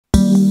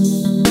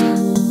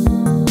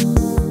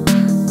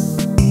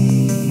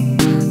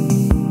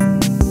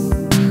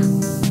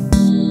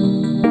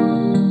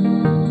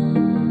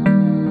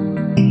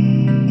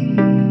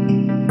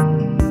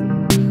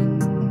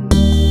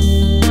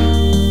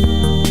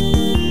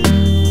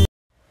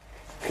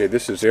Okay,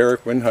 this is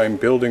Eric Windheim,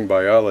 building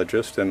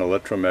biologist and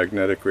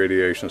electromagnetic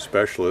radiation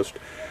specialist.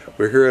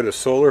 We're here at a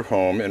solar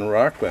home in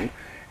Rockland,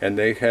 and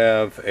they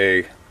got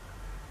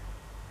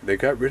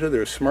rid of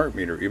their smart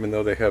meter even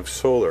though they have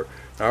solar.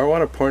 Now I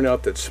want to point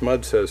out that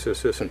SMUD says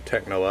this isn't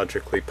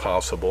technologically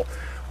possible,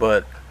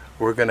 but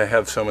we're going to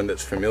have someone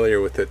that's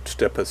familiar with it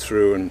step us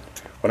through, and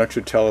why don't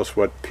you tell us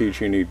what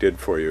PG&E did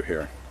for you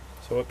here?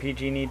 So what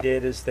PG&E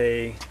did is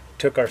they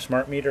took our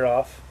smart meter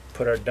off,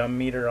 put our dumb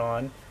meter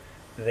on.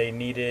 They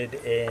needed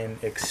an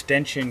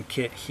extension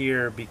kit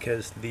here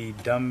because the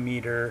dumb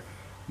meter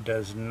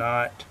does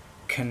not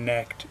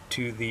connect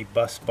to the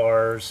bus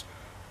bars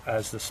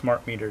as the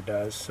smart meter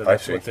does. So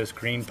that's what this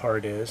green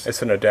part is.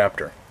 It's an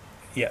adapter.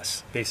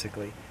 Yes,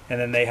 basically. And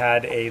then they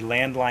had a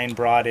landline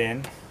brought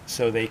in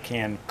so they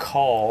can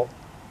call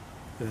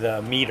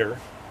the meter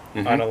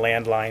on a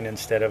landline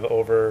instead of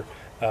over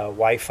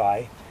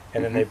Wi-Fi.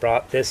 And then they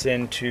brought this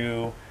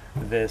into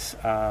this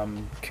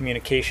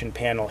communication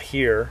panel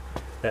here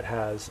that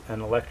has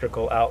an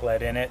electrical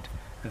outlet in it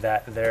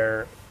that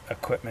their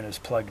equipment is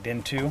plugged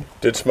into.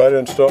 Did SMUD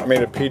install,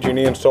 did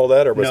PG&E install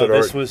that, or was it already?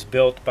 No, this was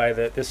built by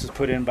this is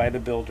put in by the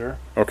builder.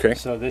 Okay.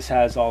 So this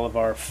has all of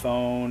our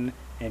phone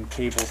and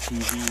cable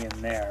TV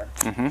in there.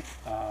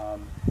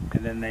 And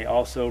then they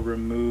also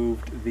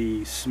removed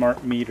the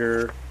smart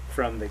meter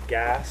from the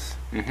gas.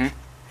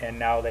 And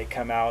now they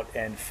come out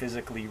and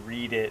physically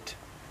read it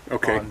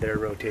on their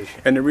rotation.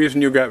 And the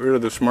reason you got rid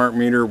of the smart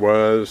meter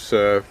was,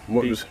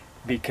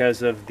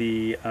 because of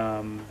the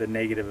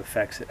negative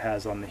effects it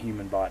has on the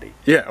human body.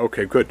 Yeah,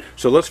 okay, good.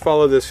 So let's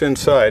follow this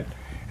inside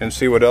and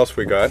see what else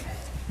we got.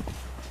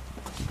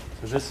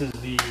 So this is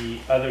the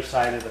other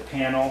side of the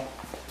panel.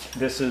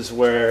 This is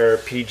where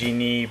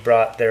PG&E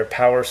brought their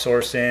power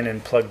source in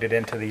and plugged it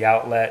into the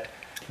outlet.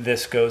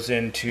 This goes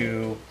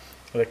into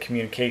the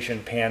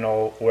communication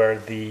panel where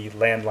the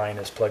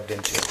landline is plugged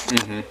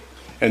into.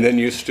 And then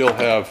you still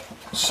have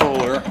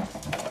solar,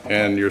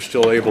 and you're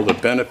still able to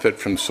benefit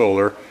from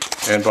solar.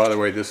 And by the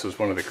way, this is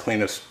one of the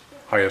cleanest,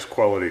 highest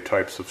quality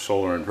types of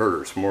solar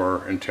inverters.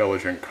 More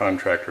intelligent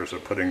contractors are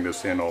putting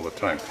this in all the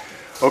time.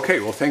 Okay,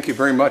 well, thank you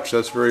very much.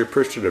 That's very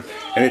appreciative.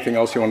 Anything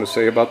else you want to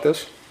say about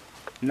this?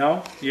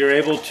 No, you're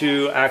able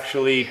to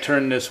actually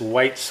turn this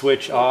white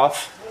switch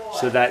off,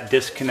 so that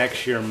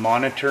disconnects your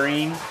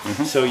monitoring,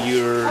 so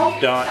you're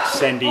not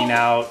sending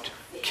out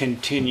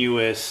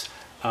continuous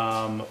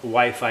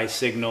Wi-Fi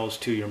signals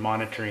to your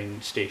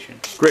monitoring station.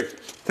 Great.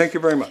 Thank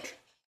you very much.